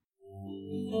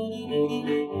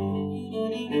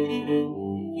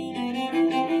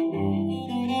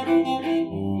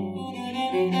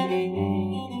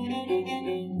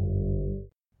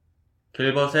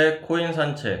길벗의 코인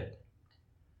산책.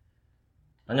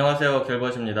 안녕하세요,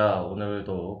 길벗입니다.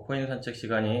 오늘도 코인 산책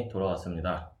시간이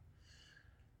돌아왔습니다.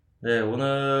 네,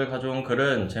 오늘 가져온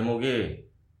글은 제목이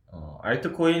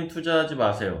알트코인 투자하지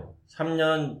마세요.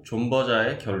 3년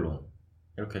존버자의 결론,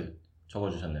 이렇게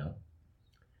적어주셨네요.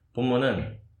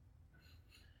 본문은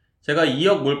제가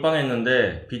 2억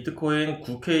몰빵했는데 비트코인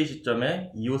 9K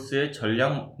시점에 이오스에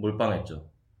전량 몰빵했죠.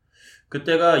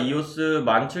 그때가 이오스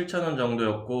 17,000원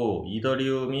정도였고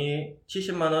이더리움이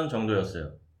 70만원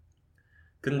정도였어요.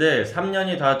 근데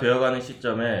 3년이 다 되어가는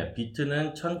시점에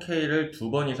비트는 1000K를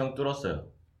 2번 이상 뚫었어요.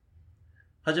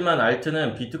 하지만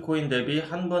알트는 비트코인 대비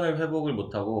한 번을 회복을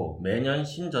못하고 매년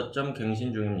신저점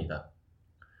갱신 중입니다.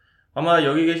 아마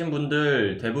여기 계신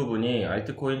분들 대부분이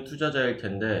알트코인 투자자일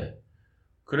텐데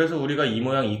그래서 우리가 이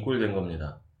모양 이 꼴 된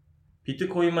겁니다.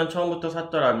 비트코인만 처음부터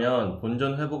샀더라면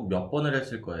본전 회복 몇 번을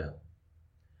했을 거예요.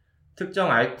 특정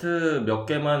알트 몇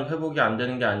개만 회복이 안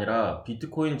되는 게 아니라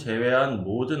비트코인 제외한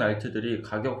모든 알트들이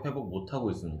가격 회복 못하고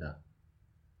있습니다.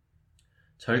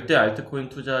 절대 알트코인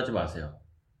투자하지 마세요.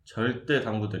 절대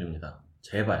당부드립니다.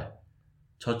 제발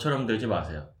저처럼 되지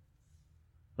마세요.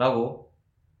 라고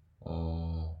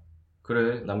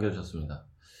글을 남겨주셨습니다.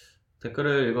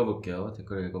 댓글을 읽어볼게요.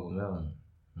 댓글을 읽어보면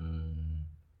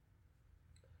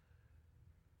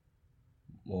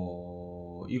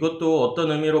이것도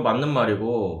어떤 의미로 맞는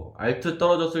말이고 알트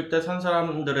떨어졌을 때 산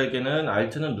사람들에게는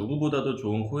알트는 누구보다도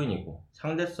좋은 코인이고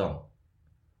상대성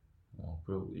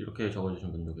그리고 이렇게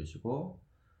적어주신 분도 계시고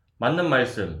맞는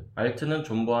말씀, 알트는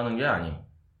존버하는 게 아님.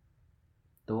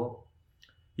 또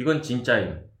이건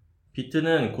진짜임.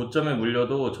 비트는 고점에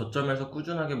물려도 저점에서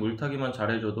꾸준하게 물타기만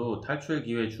잘해줘도 탈출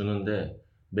기회 주는데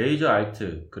메이저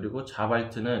알트 그리고 잡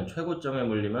알트는 최고점에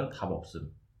물리면 답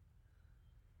없음.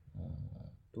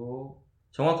 또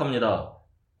정확합니다.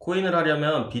 코인을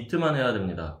하려면 비트만 해야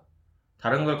됩니다.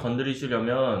 다른 걸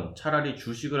건드리시려면 차라리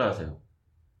주식을 하세요.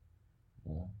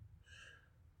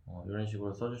 이런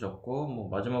식으로 써주셨고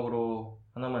마지막으로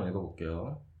하나만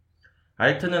읽어볼게요.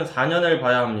 알트는 4년을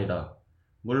봐야 합니다.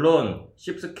 물론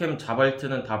 10스캠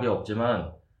잡알트는 답이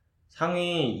없지만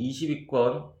상위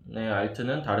 20위권의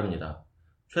알트는 다릅니다.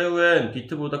 최후엔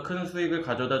비트보다 큰 수익을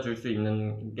가져다 줄 수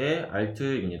있는 게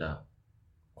알트입니다.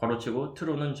 괄호치고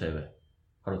트로는 제외.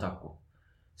 괄호 닫고.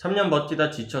 3년 버티다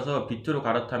지쳐서 비트로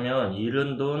갈아타면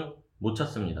잃은 돈 못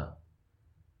찾습니다.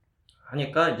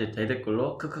 하니까 이제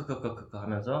대댓글로 크크크크크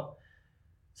하면서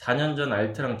 4년 전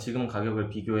알트랑 지금 가격을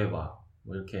비교해봐.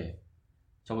 이렇게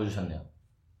적어주셨네요.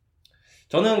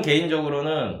 저는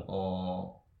개인적으로는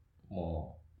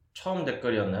처음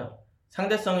댓글이었나요?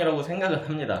 상대성이라고 생각을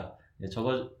합니다.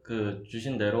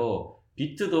 주신 대로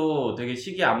비트도 되게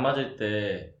시기 안 맞을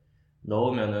때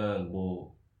넣으면은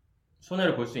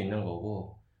손해를 볼 수 있는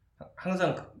거고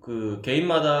항상 그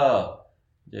개인마다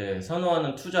이제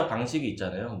선호하는 투자 방식이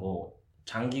있잖아요.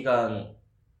 장기간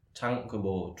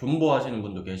존버 하시는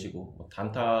분도 계시고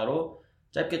단타로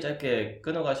짧게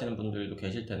끊어가시는 분들도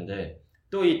계실 텐데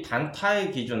또 이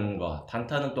단타의 기준과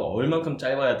단타는 또 얼만큼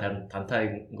짧아야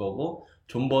단타인 거고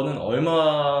존버는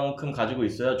얼만큼 가지고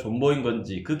있어야 존버인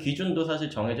건지 그 기준도 사실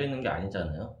정해져 있는 게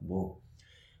아니잖아요.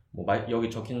 여기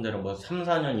적힌 대로 3,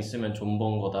 4년 있으면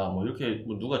존버인 거다 이렇게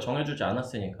누가 정해주지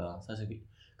않았으니까 사실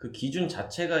그 기준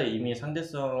자체가 이미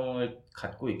상대성을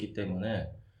갖고 있기 때문에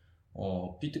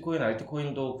비트코인,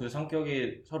 알트코인도 그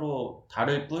성격이 서로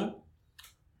다를 뿐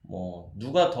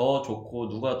누가 더 좋고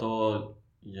누가 더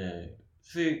이제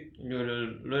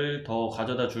수익률을 더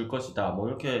가져다 줄 것이다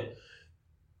이렇게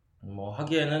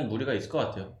하기에는 무리가 있을 것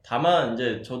같아요. 다만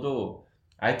이제 저도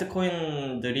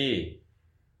알트코인들이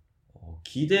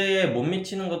기대에 못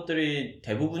미치는 것들이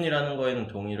대부분이라는 거에는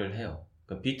동의를 해요.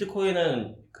 그러니까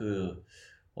비트코인은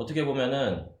어떻게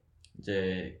보면은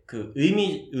이제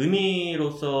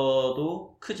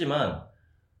의미로서도 크지만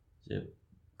이제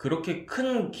그렇게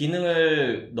큰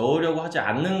기능을 넣으려고 하지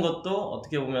않는 것도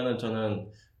어떻게 보면은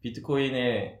저는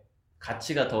비트코인의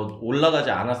가치가 더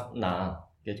올라가지 않았나.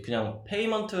 그냥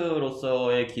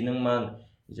페이먼트로서의 기능만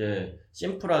이제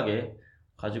심플하게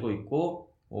가지고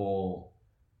있고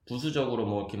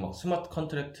부수적으로 이렇게 스마트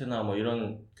컨트랙트나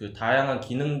이런 그 다양한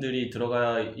기능들이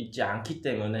들어가 있지 않기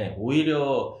때문에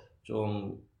오히려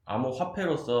좀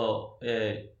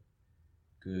암호화폐로서의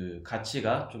그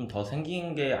가치가 좀 더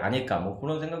생긴 게 아닐까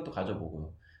그런 생각도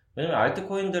가져보고요. 왜냐면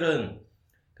알트코인들은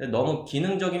너무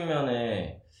기능적인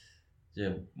면에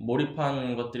이제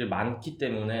몰입한 것들이 많기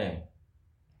때문에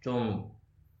좀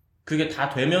그게 다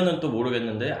되면은 또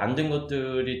모르겠는데 안 된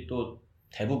것들이 또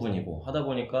대부분이고 하다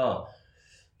보니까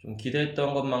좀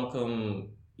기대했던 것만큼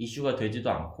이슈가 되지도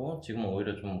않고 지금은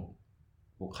오히려 좀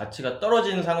뭐 가치가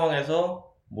떨어진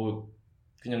상황에서 뭐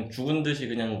그냥 죽은 듯이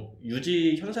그냥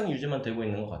현상 유지만 되고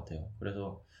있는 것 같아요.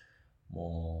 그래서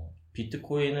뭐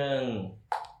비트코인은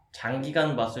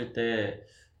장기간 봤을 때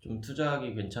좀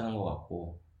투자하기 괜찮은 것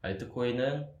같고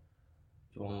알트코인은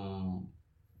좀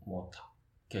뭐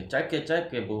이렇게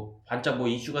짧게 뭐 반짝 뭐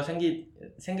이슈가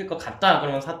생길 것 같다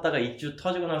그러면 샀다가 이슈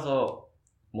터지고 나서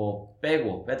뭐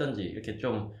빼든지 이렇게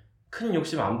좀 큰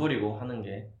욕심 안 부리고 하는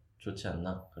게 좋지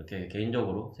않나 그렇게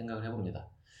개인적으로 생각을 해봅니다.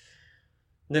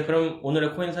 네, 그럼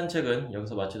오늘의 코인 산책은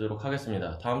여기서 마치도록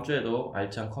하겠습니다. 다음 주에도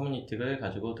알찬 커뮤니티를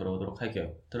가지고 돌아오도록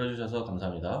할게요. 들어주셔서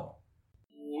감사합니다.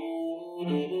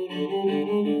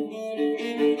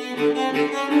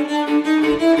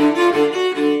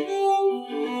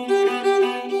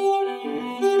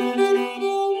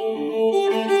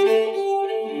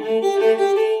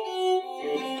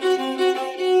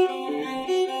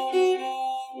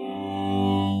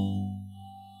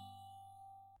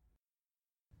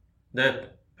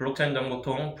 네, 블록체인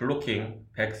정보통 블로킹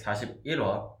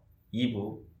 141화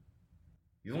 2부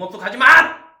융업소 가지마!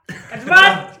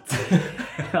 가지마!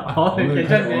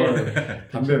 괜찮네.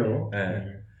 반대로. 네.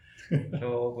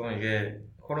 조금 이게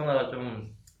코로나가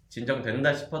좀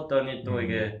진정된다 싶었더니 또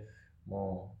이게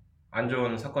뭐 안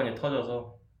좋은 사건이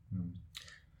터져서.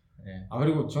 네.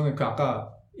 그리고 저는 그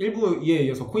아까 1부에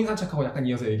이어서 코인 산책하고 약간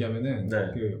이어서 얘기하면은 네.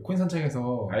 그 코인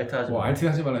산책에서 알트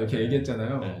하지 말라 이렇게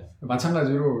얘기했잖아요. 네.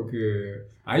 마찬가지로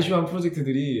그 ICO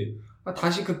프로젝트들이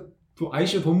다시 그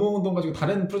ICO 돈 모은 돈 가지고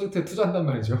다른 프로젝트에 투자한단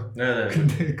말이죠. 네네.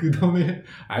 근데 그 돈을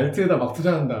알트에다 막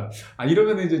투자한다.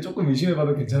 이러면 이제 조금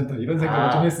의심해봐도 괜찮다. 이런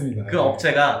생각을 좀 했습니다. 그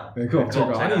업체가? 네, 그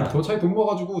업체가. 아니, 더 차이 돈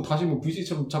모아가지고 다시 뭐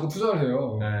VC처럼 자꾸 투자를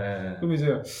해요. 네. 그럼 이제,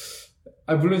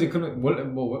 물론 이제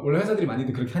원래 회사들이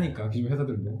많이들 그렇게 하니까, 기존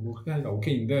회사들도 뭐 그렇게 하니까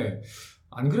오케이인데,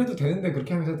 안 그래도 되는데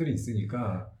그렇게 하는 회사들이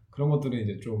있으니까, 그런 것들은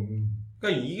이제 좀.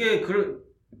 그러니까 이게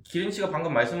기린 씨가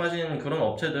방금 말씀하신 그런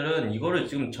업체들은 이거를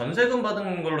지금 전세금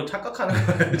받은 걸로 착각하는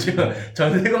거예요. 지금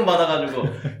전세금 받아가지고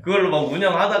그걸로 막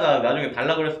운영하다가 나중에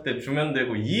달라 그랬을 때 주면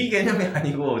되고 이 개념이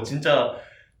아니고 진짜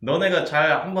너네가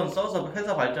잘 한번 써서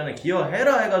회사 발전에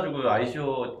기여해라 해가지고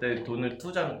ICO 때 돈을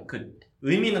투자한 그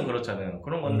의미는 그렇잖아요.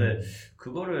 그런 건데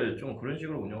그거를 좀 그런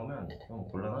식으로 운영하면 좀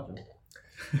곤란하죠.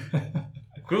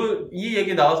 그리고 이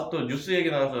얘기 나와서 또 뉴스 얘기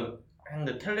나와서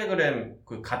했는데 텔레그램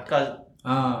그 갓가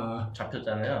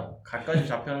잡혔잖아요. 갓까지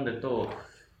잡혔는데 또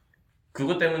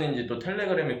그것 때문인지 또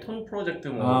텔레그램이 톤 프로젝트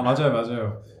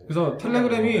맞아요. 그래서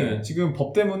텔레그램이 지금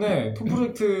법 때문에 톤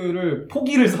프로젝트를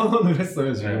포기를 선언을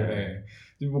했어요 지금. 네.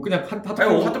 뭐 그냥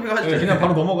핫토픽 하시죠. 그냥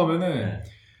바로 넘어가면은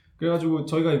그래가지고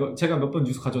제가 몇 번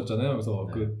뉴스 가져왔잖아요. 그래서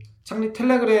그 창립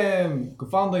텔레그램 그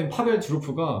파운더인 파벨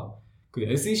드루프가 그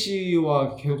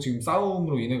SEC와 계속 지금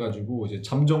싸움으로 인해가지고 이제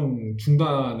잠정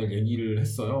중단을 얘기를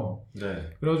했어요. 네.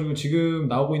 그래가지고 지금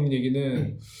나오고 있는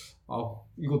얘기는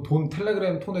이거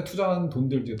텔레그램 톤에 투자한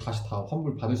돈들 이제 다시 다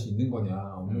환불 받을 수 있는 거냐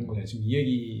없는 거냐 지금 이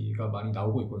얘기가 많이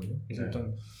나오고 있거든요. 그래서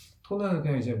일단 톤은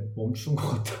그냥 이제 멈춘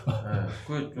것 같다.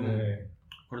 그게 좀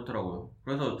그렇더라고요.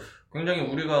 그래서 굉장히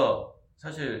우리가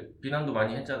사실 비난도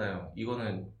많이 했잖아요.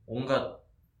 이거는 온갖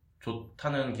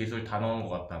좋다는 기술 다 넣은 것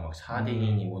같다. 막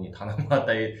샤딩이니 뭐니 다 넣은 것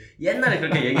같다. 옛날에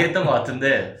그렇게 얘기했던 것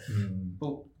같은데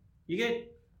뭐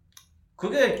그게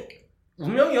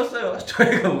운명이었어요.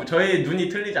 저희 눈이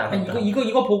틀리지 않았다.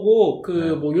 이거 보고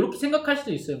뭐 이렇게 생각할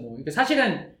수도 있어요. 뭐 이게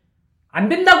사실은 안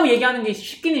된다고 얘기하는 게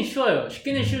쉽기는 쉬워요.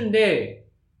 쉽기는 쉬운데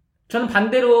저는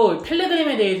반대로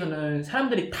텔레그램에 대해서는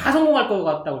사람들이 다 성공할 것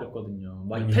같다고 그랬거든요.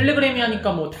 막 텔레그램이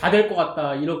하니까 뭐 다 될 것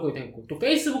같다 이러고 됐고 또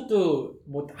페이스북도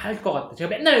뭐 다 할 것 같다. 제가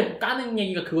맨날 까는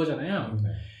얘기가 그거잖아요.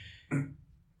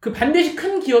 그 반드시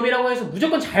큰 기업이라고 해서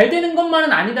무조건 잘 되는 것만은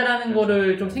아니다라는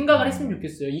거를 좀 생각을 했으면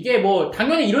좋겠어요. 이게 뭐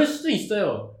당연히 이럴 수도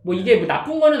있어요. 뭐 이게 뭐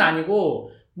나쁜 거는 아니고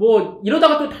뭐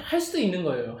이러다가 또 할 수도 있는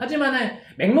거예요. 하지만은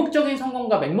맹목적인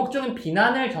성공과 맹목적인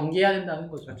비난을 경계해야 된다는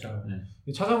거죠. 그렇죠.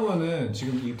 찾아보면은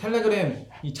지금 이 텔레그램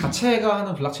이 자체가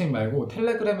하는 블록체인 말고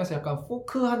텔레그램에서 약간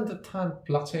포크한 듯한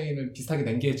블록체인을 비슷하게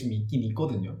낸 게 지금 있긴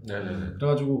있거든요. 네네.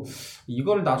 그래가지고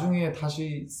이거를 나중에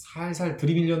다시 살살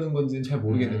들이밀려는 건지는 잘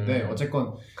모르겠는데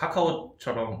어쨌건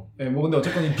카카오처럼 뭐 근데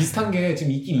어쨌건 비슷한 게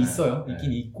지금 있긴 있어요.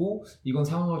 있긴 있고 이건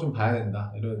상황을 좀 봐야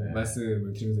된다 이런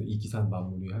말씀을 드리면서 이 기사는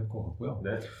마무리할 것 같고요.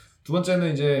 두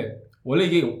번째는 이제 원래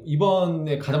이게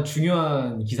이번에 가장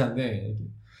중요한 기사인데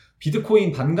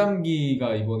비트코인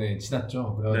반감기가 이번에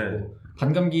지났죠. 그래가지고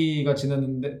반감기가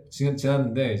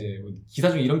지났는데 이제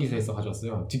기사 중에 이런 기사에서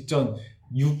가져왔어요. 직전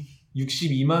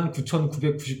 62만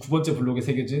 9,999번째 블록에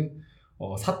새겨진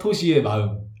사토시의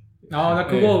마음 나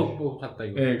그거 뭐 봤다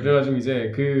이거. 네, 그래가지고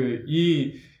이제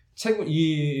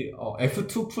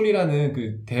F2 풀이라는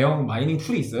그 대형 마이닝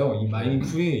풀이 있어요. 이 마이닝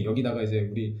풀이 여기다가 이제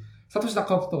우리 사토시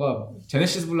나카모토가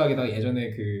제네시스 블락에다가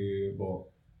예전에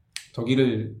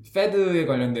저기를 페드에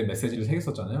관련된 메시지를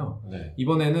새겼었잖아요. 네.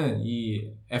 이번에는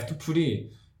이 F2 풀이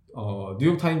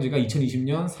뉴욕 타임즈가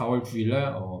 2020년 4월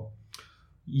 9일날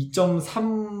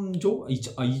 2.3조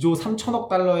 2조 3천억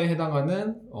달러에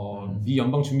해당하는 미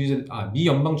연방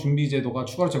준비제도가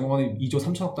추가로 제공하는 2조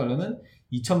 3천억 달러는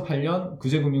 2008년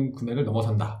구제금융 금액을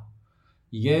넘어선다.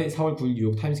 이게 4월 9일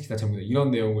뉴욕 타임스 기사 제목이다. 이런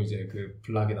내용을 이제 그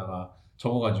블락에다가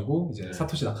적어가지고 이제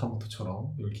사토시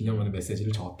나카모토처럼 기념하는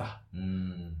메시지를 적었다.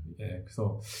 예,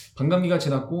 그래서 반감기가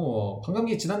지났고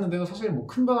반감기 지났는데도 사실 뭐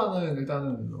큰 변화는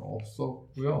일단은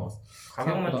없었고요.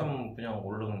 가격만 좀 그냥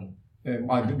오르는. 예,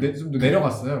 좀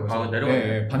내려갔어요. 그래서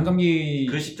내려갔네. 반감기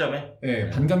그 시점에. 예,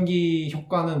 반감기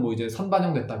효과는 뭐 이제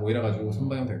선반영됐다 뭐 이래가지고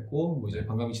선반영됐고 뭐 이제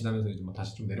반감기 지나면서 이제 뭐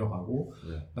다시 좀 내려가고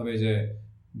그다음에 이제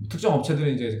특정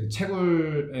업체들은 이제 그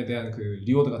채굴에 대한 그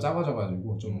리워드가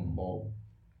작아져가지고 좀 뭐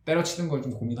때려치는 걸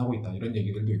좀 고민하고 있다 이런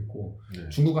얘기들도 있고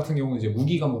중국 같은 경우는 이제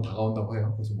우기가 뭐 다가온다고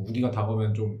해요. 그래서 뭐 우기가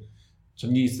다가오면 좀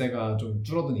전기세가 좀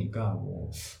줄어드니까 뭐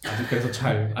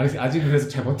아직 그래서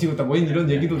잘 버티고 있다 뭐 이런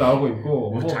얘기도 나오고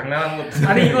있고 뭐 장난하는 것도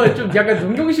아니 이거 좀 약간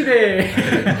농경시대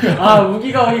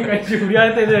우기가 오니까 이제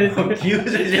우리한테는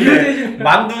기후재진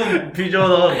만두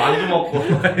빚어서 만두 먹고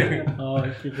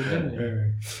괜찮네.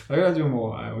 그래가지고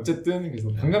뭐 어쨌든 그래서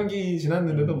반감기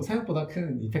지났는데도 뭐 생각보다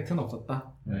큰 이펙트는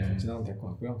없었다. 지나면 될 것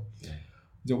같고요.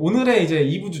 이제 오늘의 이제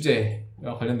 2부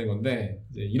주제와 관련된 건데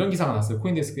이제 이런 기사가 났어요.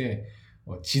 코인데스크에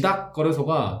지닥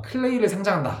거래소가 클레이를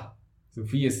상장한다. 그래서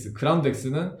vs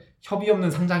그라운드X는 협의 없는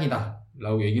상장이다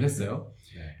라고 얘기를 했어요.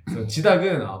 그래서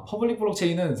지닥은 퍼블릭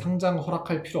블록체인은 상장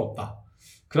허락할 필요 없다.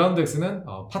 그라운드X는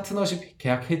파트너십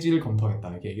계약 해지를 검토하겠다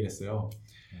이렇게 얘기를 했어요.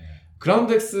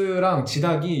 그라운드X랑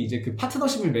지닥이 이제 그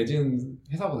파트너십을 맺은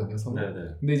회사거든요, 서로.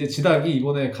 근데 이제 지닥이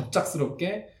이번에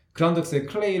갑작스럽게 그라운드X의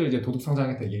클레이를 이제 도둑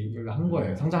상장했다 얘기를 한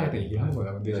거예요. 상장했다 얘기를 한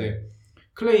거예요. 근데 이제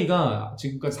클레이가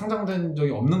지금까지 상장된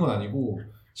적이 없는 건 아니고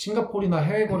싱가포르나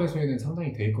해외 거래소에는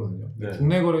상장이 돼 있거든요. 근데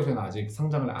국내 거래소에는 아직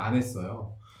상장을 안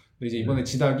했어요. 근데 이제 이번에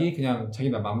지닥이 그냥 자기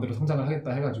마음대로 상장을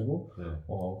하겠다 해가지고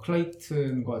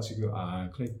클레이튼과 지금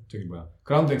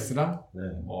그라운드X랑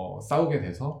싸우게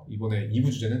돼서 이번에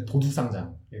 2부 주제는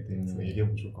도둑상장에 대해서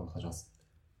얘기해보면 좋을 것 같아서 가져왔습니다.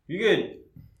 이게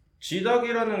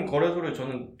지닥이라는 거래소를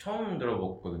저는 처음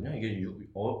들어봤거든요. 이게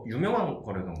유명한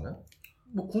거래소인가요?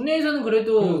 뭐 국내에서는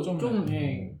그래도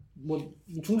뭐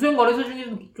중소형 거래소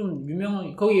중에서 좀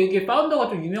유명한 거기 파운더가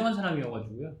좀 유명한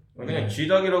사람이어가지고요. 그냥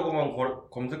지닥이라고만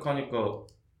검색하니까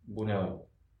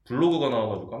블로그가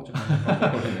나와가지고 깜짝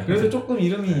놀랐어요. 그래서 조금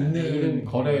이름이 있는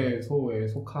거래소에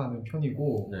속하는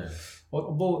편이고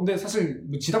근데 사실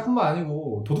지닥뿐만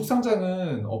아니고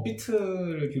도둑상장은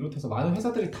업비트를 비롯해서 많은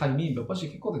회사들이 다 이미 몇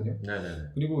번씩 했거든요.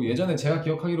 그리고 예전에 제가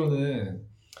기억하기로는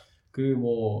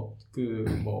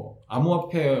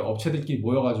암호화폐 업체들끼리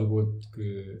모여가지고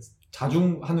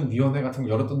자중하는 위원회 같은 거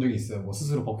열었던 적이 있어요. 뭐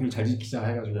스스로 법규를 잘 지키자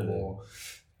해가지고 뭐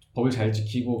법을 잘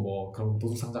지키고 뭐 그럼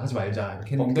도둑상장 하지 말자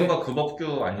이렇게 했는데 법규가 그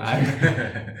법규 아니지?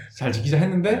 잘 지키자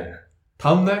했는데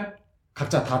다음날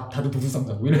각자 다들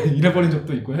도둑상장 뭐 이래버린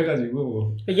적도 있고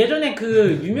해가지고 예전에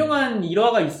그 유명한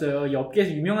일화가 있어요. 이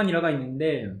업계에서 유명한 일화가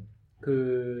있는데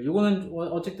요거는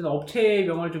어쨌든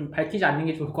업체명을 좀 밝히지 않는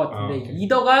게 좋을 것 같은데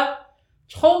이더가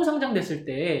처음 상장됐을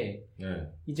때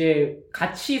이제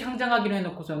같이 상장하기로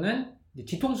해놓고서는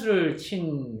뒤통수를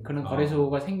친 그런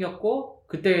거래소가 생겼고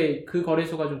그때 그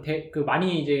거래소가 좀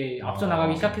많이 이제 앞서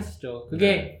나가기 시작했었죠.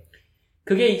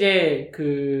 그게 이제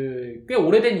꽤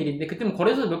오래된 일인데 그때는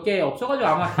거래소 몇 개 없어가지고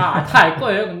아마 다 알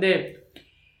거예요. 근데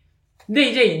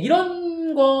이제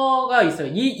이런 거가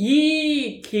있어요.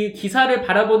 이 기사를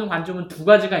바라보는 관점은 두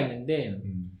가지가 있는데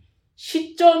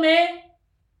시점의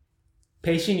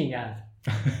배신이냐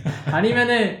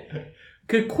아니면은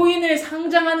그 코인을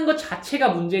상장하는 것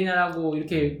자체가 문제냐라고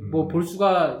이렇게 뭐 볼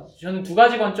수가 저는 두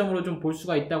가지 관점으로 좀 볼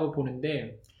수가 있다고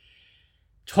보는데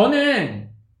저는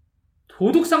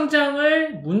도둑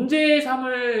상장을 문제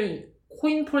삼을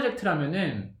코인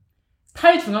프로젝트라면은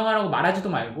탈중앙화라고 말하지도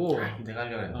말고 내가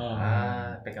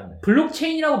하려고 뺏겼네.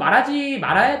 블록체인이라고 말하지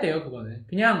말아야 돼요. 그거는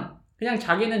그냥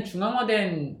자기는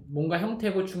중앙화된 뭔가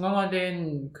형태고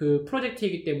중앙화된 그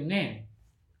프로젝트이기 때문에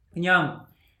그냥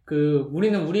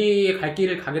우리는 우리의 갈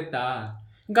길을 가겠다.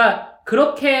 그러니까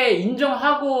그렇게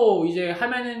인정하고 이제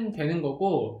하면은 되는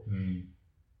거고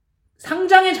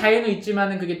상장의 자유는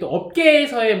있지만은 그게 또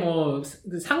업계에서의 뭐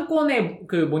그 상권의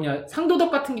그 상도덕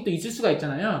같은 게 또 있을 수가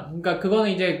있잖아요. 그러니까 그거는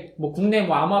이제 뭐 국내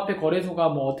뭐 암호화폐 거래소가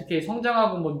뭐 어떻게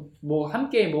성장하고 뭐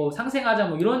함께 뭐 상생하자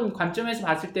뭐 이런 관점에서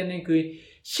봤을 때는 그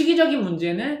시기적인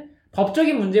문제는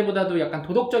법적인 문제보다도 약간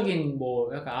도덕적인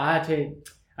뭐 약간 저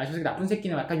새끼 나쁜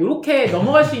새끼는 약간 요렇게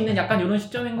넘어갈 수 있는 약간 요런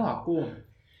시점인 것 같고,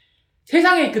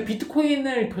 세상에 그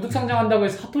비트코인을 도둑상장한다고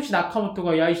해서 사토시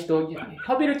나카모토가 야이씨 너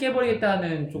협의를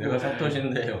깨버리겠다는 조금, 내가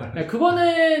사토시인데요. 네,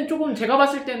 그거는 조금 제가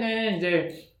봤을 때는 이제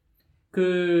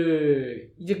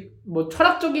뭐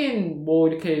철학적인 뭐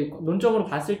이렇게 논점으로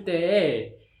봤을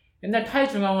때 옛날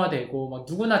탈중앙화되고 막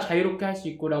누구나 자유롭게 할 수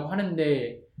있고라고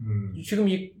하는데 지금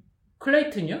이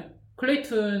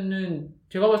클레이튼은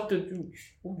제가 봤을 때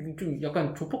좀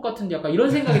약간 조폭 같은데 약간 이런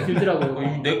생각이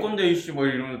들더라고요. 내 건데 이씨 뭐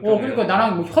이러면. 그러니까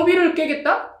나랑 뭐 협의를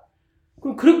깨겠다?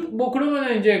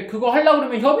 그러면은 이제 그거 하려고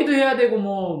그러면 협의도 해야 되고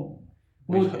뭐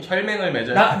혈맹을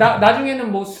맺어야.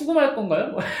 나중에는 뭐 수금할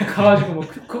건가요? 가가지고 뭐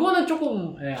그거는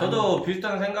조금. 저도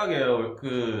비슷한 생각이에요.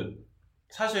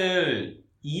 사실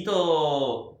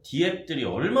이더 디앱들이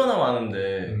얼마나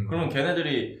많은데 그러면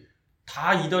걔네들이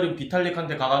다 이더리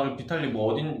비탈릭한테 가가지고 비탈릭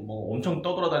뭐 엄청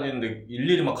떠돌아다니는데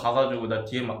일일이 막 가가지고 나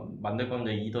디앱 만들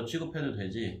건데 이더 취급해도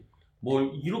되지. 뭐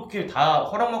이렇게 다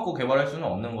허락받고 개발할 수는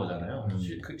없는 거잖아요.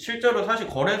 실제로 사실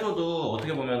거래소도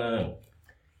어떻게 보면은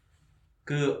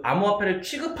그 암호화폐를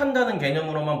취급한다는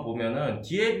개념으로만 보면은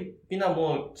디앱이나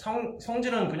뭐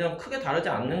성질은 그냥 크게 다르지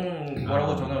않는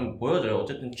거라고 저는 보여져요.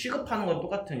 어쨌든 취급하는 건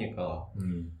똑같으니까.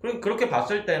 그렇게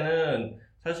봤을 때는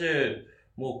사실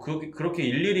뭐 그렇게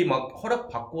일일이 막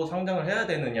허락받고 상장을 해야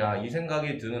되느냐 이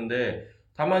생각이 드는데,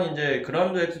 다만 이제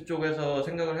그라운드 X 쪽에서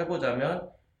생각을 해보자면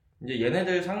이제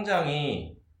얘네들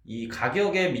상장이 이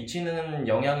가격에 미치는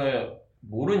영향을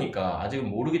모르니까, 아직은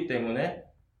모르기 때문에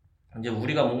이제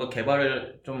우리가 뭔가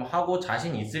개발을 좀 하고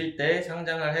자신 있을 때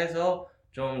상장을 해서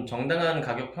좀 정당한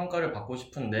가격 평가를 받고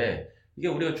싶은데, 이게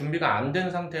우리가 준비가 안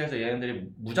된 상태에서 얘네들이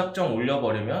무작정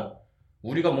올려버리면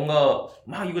우리가 뭔가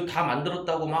막 이거 다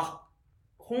만들었다고 막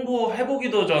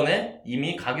홍보해보기도 전에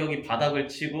이미 가격이 바닥을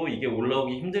치고 이게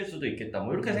올라오기 힘들 수도 있겠다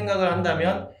뭐 이렇게 생각을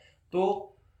한다면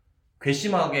또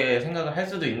괘씸하게 생각을 할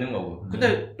수도 있는 거고.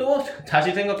 근데 또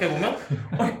다시 생각해보면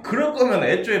그럴 거면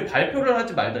애초에 발표를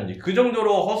하지 말든지, 그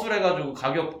정도로 허술해가지고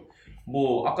가격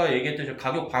뭐 아까 얘기했듯이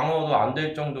가격 방어도 안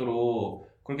될 정도로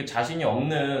그렇게 자신이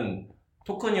없는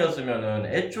토큰이었으면은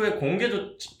애초에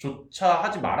공개조차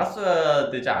하지 말았어야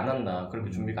되지 않았나,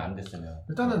 그렇게 준비가 안 됐으면.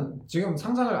 일단은 지금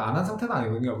상장을 안 한 상태는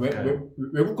아니거든요.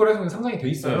 외국 거래소는 상장이 돼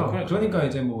있어요. 네, 그러니까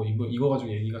이제 뭐 이거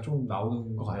가지고 얘기가 좀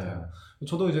나오는 것 같아요.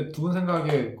 저도 이제 두 분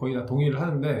생각에 거의 다 동의를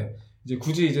하는데, 이제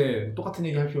굳이 이제 똑같은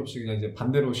얘기 할 필요 없이 그냥 이제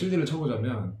반대로 실드를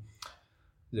쳐보자면,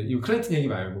 이제 이 클레이튼 얘기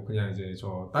말고 그냥 이제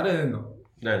저 다른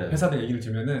회사들 얘기를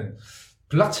들면은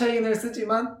블록체인을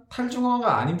쓰지만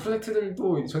탈중앙화가 아닌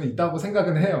프로젝트들도 저는 있다고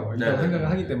생각은 해요. 생각을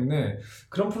하기 때문에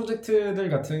그런 프로젝트들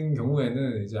같은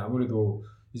경우에는 이제 아무래도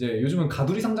이제 요즘은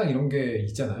가두리 상장 이런 게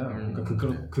있잖아요.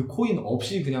 그러니까 그 코인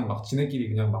없이 그냥 막 지네끼리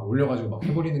그냥 막 올려가지고 막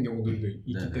해버리는 경우들도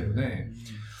있기 때문에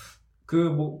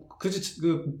그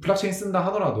블록체인 쓴다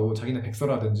하더라도 자기네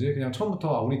백서라든지 그냥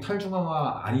처음부터 우리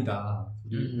탈중앙화 아니다.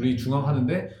 우리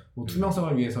중앙하는데 뭐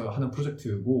투명성을 위해서 하는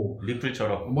프로젝트고,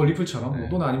 리플처럼 뭐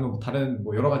또는 아니면 다른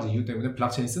뭐 여러 가지 이유 때문에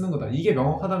블록체인 쓰는 거다, 이게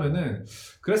명확하다면은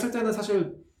그랬을 때는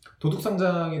사실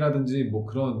도둑상장이라든지 뭐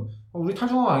그런 우리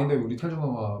탈중앙화 아닌데 우리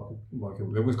탈중앙화 뭐 이렇게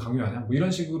외부에서 강요하냐 뭐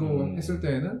이런 식으로 했을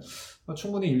때에는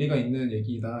충분히 일리가 있는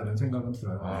얘기다 이런 생각은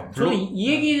들어요. 저는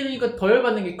이 얘기 들으니까 더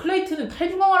열받는 게 클레이튼은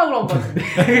탈중앙화라고 한 것 같은데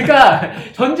그러니까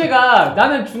전제가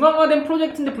나는 중앙화된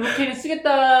프로젝트인데 블록체인을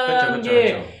쓰겠다는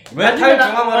게 왜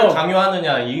탈중앙화를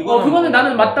강요하느냐 이거 그거는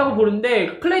나는 맞다고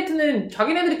보는데, 클레이튼은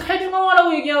자기네들이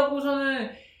탈중앙화라고 얘기하고서는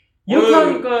이렇게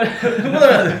하니까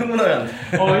흥분해야 돼.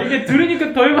 이게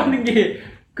들으니까 더 열받는 게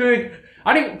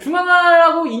아니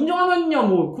중앙화라고 인정하면요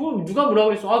뭐 그건 누가 뭐라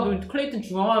그랬어, 그 클레이튼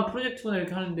중앙화 프로젝트구나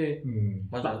이렇게 하는데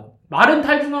맞아. 말은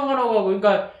탈중앙화라고 하고,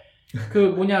 그러니까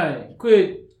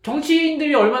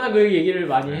정치인들이 얼마나 그 얘기를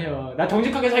많이 해요. 나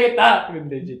정직하게 살겠다.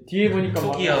 그런데 이제 뒤에 보니까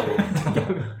투기하고.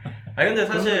 아니 근데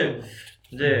사실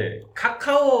이제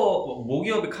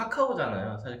모기업이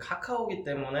카카오잖아요. 사실 카카오기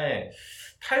때문에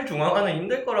탈중앙화는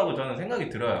힘들 거라고 저는 생각이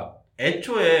들어요.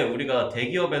 애초에 우리가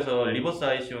대기업에서 리버스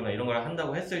ICO나 이런 걸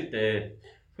한다고 했을 때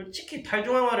솔직히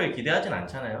탈중앙화를 기대하진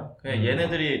않잖아요. 그냥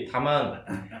얘네들이 다만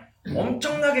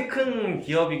엄청나게 큰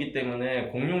기업이기 때문에,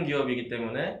 공룡 기업이기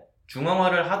때문에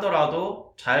중앙화를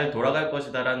하더라도 잘 돌아갈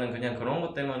것이다라는 그냥 그런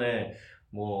것 때문에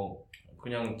뭐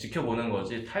그냥 지켜보는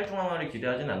거지 탈중앙화를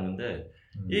기대하진 않는데,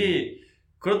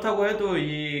 그렇다고 해도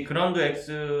이 그라운드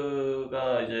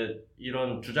X가 이제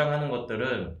이런 주장하는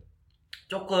것들은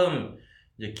조금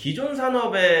이제 기존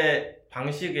산업의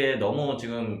방식에 너무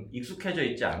지금 익숙해져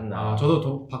있지 않나.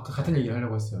 저도 같은 얘기를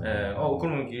하려고 했어요. 네,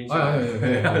 그러면 기린 씨.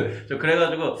 네.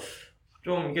 그래가지고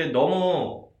좀 이게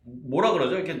너무 뭐라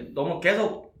그러죠? 이렇게 너무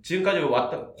계속 지금까지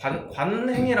왔던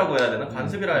관행이라고 해야 되나?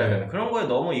 관습이라 해야 되나? 그런 거에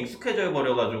너무 익숙해져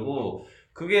버려가지고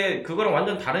그거랑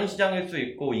완전 다른 시장일 수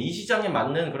있고 이 시장에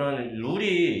맞는 그런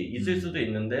룰이 있을 수도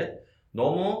있는데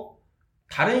너무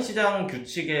다른 시장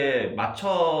규칙에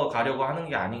맞춰 가려고 하는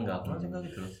게 아닌가 그런 생각이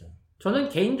들었어요. 저는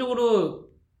개인적으로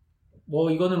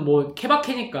이거는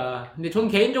케바케니까 근데 저는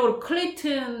개인적으로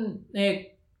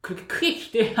클레이튼에 그렇게 크게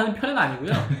기대하는 편은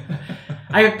아니고요.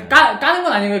 까는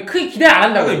건 아니고요. 크게 기대 안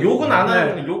한다고요. 그러니까 욕은 안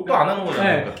하는, 욕도 안 하는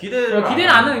거잖아요. 그러니까 기대는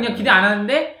안 하는, 그냥 기대 안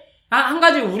하는데, 한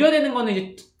가지 우려되는 거는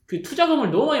이제 그 투자금을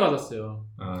너무 많이 받았어요.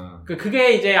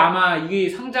 그게 이제 아마 이게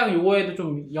상장 요거에도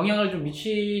좀 영향을 좀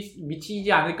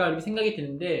미치지 않을까 이렇게 생각이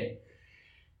드는데,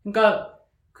 그러니까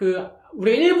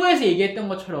우리가 일부에서 얘기했던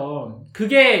것처럼,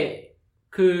 그게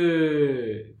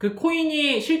그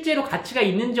코인이 실제로 가치가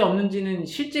있는지 없는지는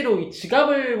실제로 이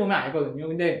지갑을 보면 알거든요.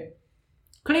 근데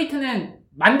클레이튼은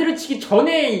만들어지기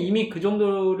전에 이미 그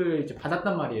정도를 이제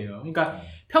받았단 말이에요. 그러니까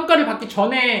평가를 받기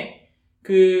전에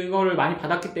그거를 많이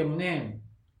받았기 때문에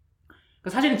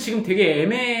사실은 지금 되게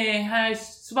애매할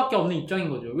수밖에 없는 입장인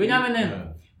거죠.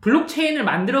 왜냐하면은 블록체인을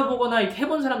만들어 보거나 이렇게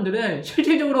해본 사람들은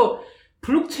실질적으로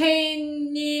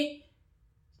블록체인이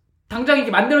당장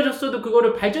이렇게 만들어졌어도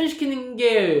그거를 발전시키는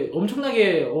게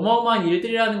엄청나게 어마어마한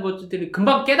일들이라는 것들을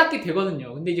금방 깨닫게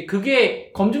되거든요. 근데 이제 그게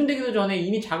검증되기도 전에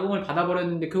이미 자금을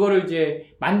받아버렸는데 그거를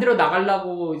이제 만들어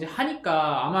나가려고 이제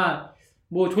하니까 아마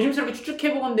조심스럽게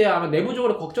추측해보건데 아마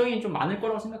내부적으로 걱정이 좀 많을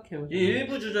거라고 생각해요. 이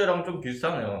일부 주제랑 좀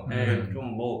비슷하네요.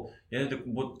 좀 얘네들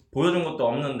보여준 것도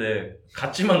없는데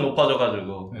가치만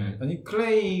높아져가지고. 아니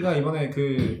클레이가 이번에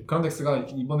그라운덱스가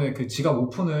이번에 그 지갑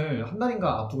오픈을 한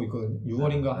달인가 앞두고 있거든요.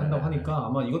 6월인가 한다고 하니까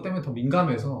아마 이것 때문에 더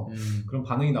민감해서 그런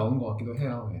반응이 나오는 것 같기도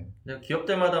해요.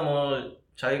 기업들마다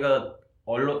자기가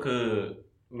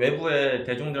외부의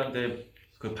대중들한테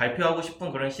발표하고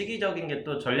싶은 그런 시기적인 게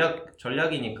또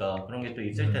전략이니까 그런 게 또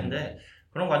있을 텐데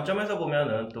그런 관점에서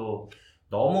보면은 또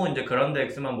너무 이제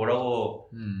그라운드X만 뭐라고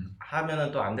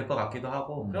하면은 또 안 될 것 같기도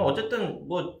하고 그냥 어쨌든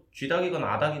쥐닭이건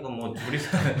아닭이건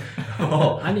둘이서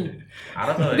아니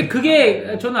알아서 근데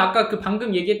그게 저는 아까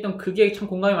방금 얘기했던 그게 참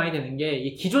공감이 많이 되는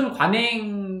게 기존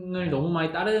관행을 너무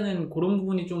많이 따르는 그런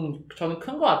부분이 좀 저는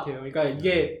큰 것 같아요. 그러니까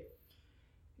이게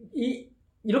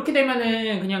이렇게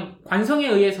되면은 그냥 관성에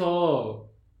의해서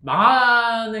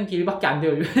망하는 길밖에 안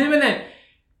돼요. 왜냐면은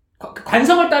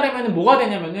관성을 따르면은 뭐가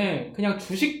되냐면은 그냥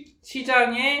주식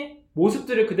시장의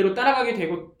모습들을 그대로 따라가게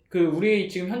되고 우리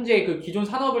지금 현재 기존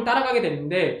산업을 따라가게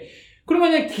되는데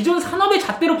그러면은 기존 산업의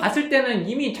잣대로 봤을 때는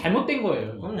이미 잘못된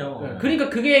거예요. 그럼요. 그러니까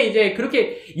그게 이제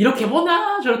그렇게 이렇게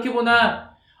보나 저렇게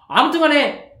보나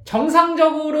아무튼간에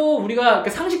정상적으로 우리가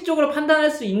상식적으로 판단할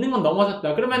수 있는 건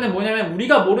넘어섰다. 그러면은 뭐냐면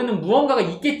우리가 모르는 무언가가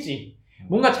있겠지.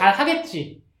 뭔가 잘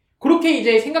하겠지. 그렇게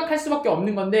이제 생각할 수밖에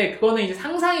없는 건데 그거는 이제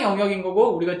상상의 영역인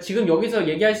거고 우리가 지금 여기서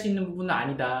얘기할 수 있는 부분은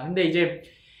아니다. 근데 이제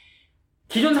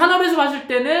기존 산업에서 봤을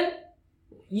때는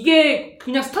이게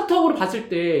그냥 스타트업으로 봤을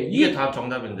때 이게 다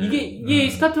정답인데 이게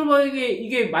스타트업에게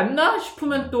이게 맞나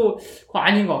싶으면 또 그거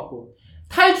아닌 것 같고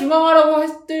탈중앙화라고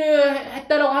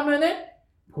했다라고 하면은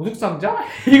도둑상장?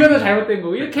 이거는 잘못된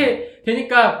거고 이렇게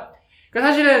되니까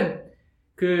사실은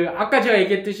아까 제가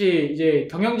얘기했듯이 이제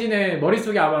경영진의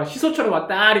머릿속에 아마 시소처럼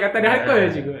왔다리 갔다리 할 거예요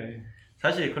지금.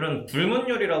 사실 그런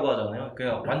불문율이라고 하잖아요.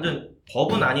 그냥 완전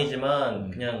법은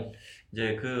아니지만 그냥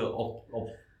이제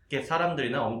업계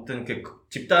사람들이나 아무튼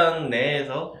집단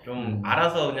내에서 좀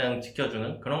알아서 그냥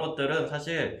지켜주는 그런 것들은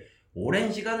사실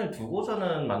오랜 시간을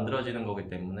두고서는 만들어지는 거기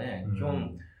때문에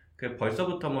좀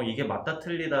벌써부터 이게 맞다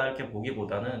틀리다 이렇게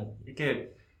보기보다는 이렇게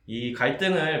이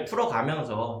갈등을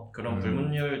풀어가면서 그런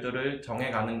불문율들을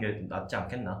정해가는 게 낫지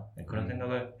않겠나 그런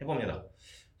생각을 해봅니다.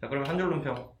 자, 그럼 한 줄로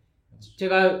평.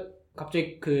 제가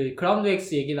갑자기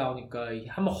그라운드X 얘기 나오니까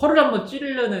한번 허를 한번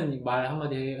찌르려는 말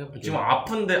한마디 해볼게요. 지금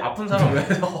아픈 사람 왜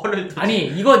허를 아니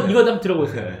이거 한번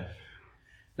들어보세요.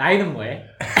 나이는 뭐해?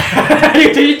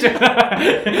 이거 재밌죠?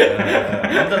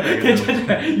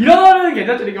 괜찮죠? 이런 거는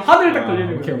괜찮죠? 이렇게 화를 딱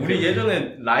돌리는 거. 우리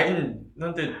예전에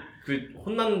라인한테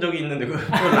혼난 적이 있는데 그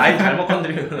라인 잘못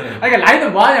건드리면 그러니까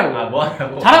라인은 뭐 하냐고. 뭐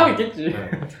하냐고. 잘하고 있겠지.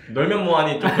 놀면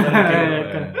뭐하니 좀 그런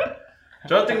느낌으로.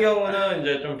 저 같은 경우는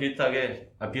이제 좀 비슷하게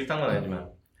비슷한 건 아니지만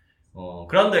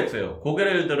그라운드X예요.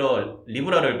 고개를 들어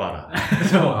리브라를 봐라.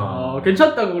 그래서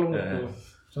괜찮다고 그런 것도.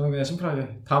 저는 그냥 심플하게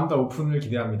다음 달 오픈을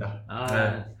기대합니다.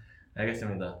 네,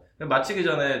 알겠습니다. 마치기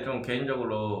전에 좀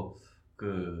개인적으로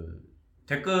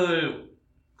댓글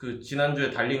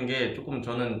지난주에 달린 게 조금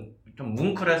저는 좀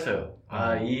뭉클했어요.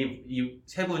 이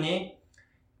세 분이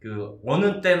그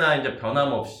어느 때나 이제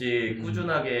변함없이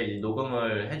꾸준하게 이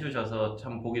녹음을 해주셔서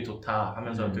참 보기 좋다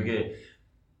하면서 되게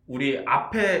우리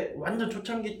앞에 완전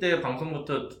초창기 때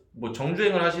방송부터 뭐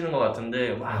정주행을 하시는 것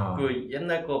같은데 막 그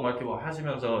옛날 거 막 이렇게 뭐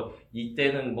하시면서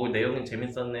이때는 뭐 내용이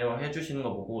재밌었네요 해주시는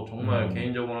거 보고 정말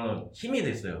개인적으로는 힘이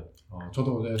됐어요.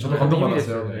 저도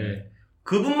감동받았어요. 네.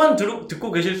 그분만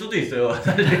듣고 계실 수도 있어요.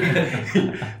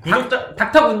 구독자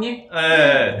닥터군님?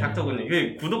 네,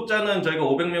 닥터군님. 구독자는 저희가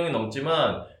 500명이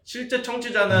넘지만 실제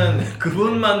청취자는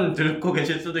그분만 듣고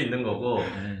계실 수도 있는 거고.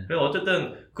 그래서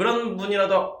어쨌든 그런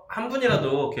분이라도 한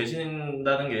분이라도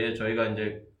계신다는 게 저희가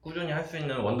이제 꾸준히 할 수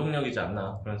있는 원동력이지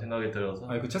않나 그런 생각이 들어서.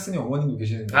 그 차스님 어머님도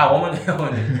계시는데. 어머님.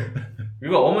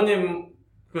 이거 어머님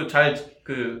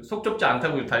속 좁지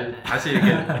않다고 다시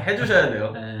이렇게 해주셔야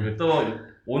돼요. 그리고 또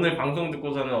오늘 방송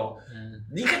듣고서는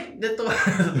니가 내 또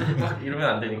막 이러면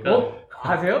안 되니까.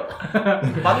 아세요?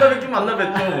 만나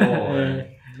뵙죠 뭐.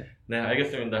 네,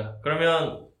 알겠습니다.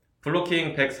 그러면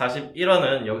블로킹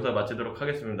 141화는 여기서 마치도록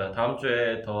하겠습니다. 다음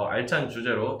주에 더 알찬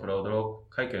주제로 돌아오도록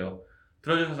할게요.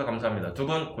 들어주셔서 감사합니다. 두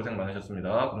분 고생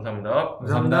많으셨습니다. 감사합니다.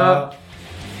 감사합니다.